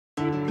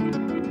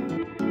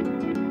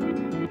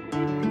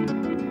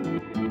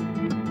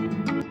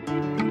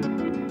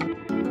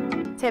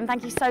Tim,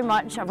 thank you so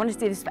much. I wanted to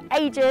do this for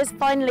ages.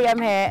 Finally, I'm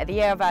here at the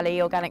Yarra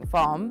Valley Organic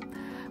Farm.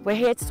 We're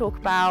here to talk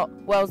about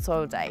World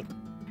Soil Day.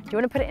 Do you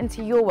want to put it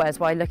into your words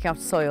why looking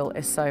after soil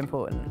is so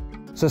important?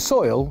 So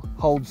soil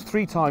holds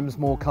 3 times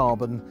more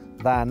carbon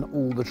than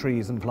all the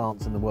trees and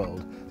plants in the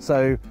world.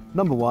 So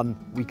number one,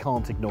 we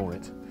can't ignore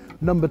it.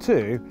 Number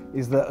two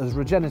is that as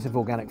regenerative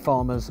organic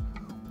farmers,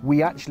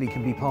 we actually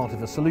can be part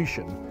of a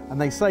solution.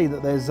 And they say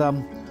that there's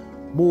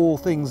more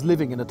things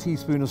living in a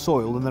teaspoon of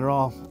soil than there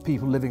are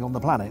people living on the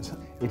planet.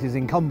 It is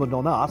incumbent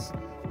on us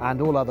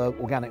and all other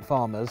organic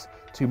farmers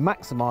to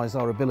maximise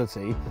our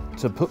ability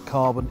to put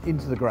carbon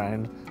into the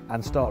ground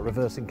and start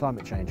reversing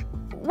climate change.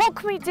 What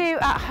can we do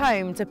at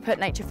home to put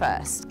nature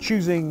first?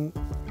 Choosing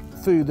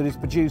food that is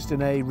produced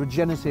in a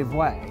regenerative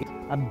way,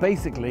 and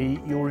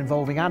basically you're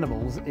involving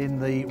animals in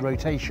the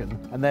rotation,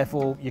 and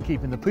therefore you're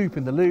keeping the poop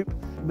in the loop,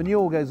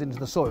 manure goes into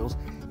the soils.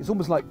 It's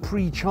almost like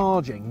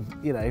pre-charging,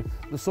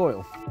 the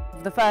soil.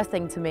 The first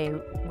thing to me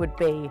would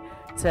be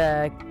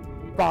to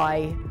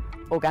buy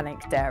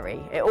organic dairy.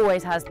 It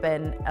always has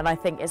been, and I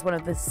think it's one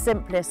of the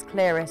simplest,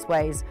 clearest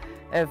ways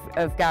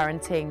of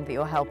guaranteeing that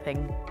you're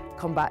helping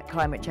combat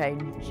climate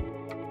change.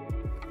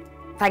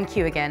 Thank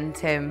you again,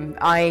 Tim.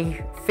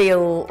 I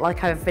feel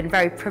like I've been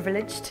very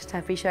privileged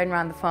to be shown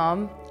around the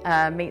farm,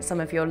 meet some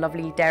of your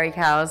lovely dairy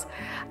cows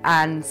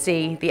and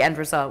see the end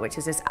result, which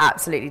is this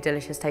absolutely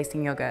delicious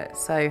tasting yoghurt.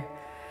 So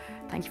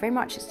thank you very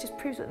much. It just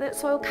proves that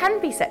soil can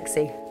be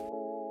sexy.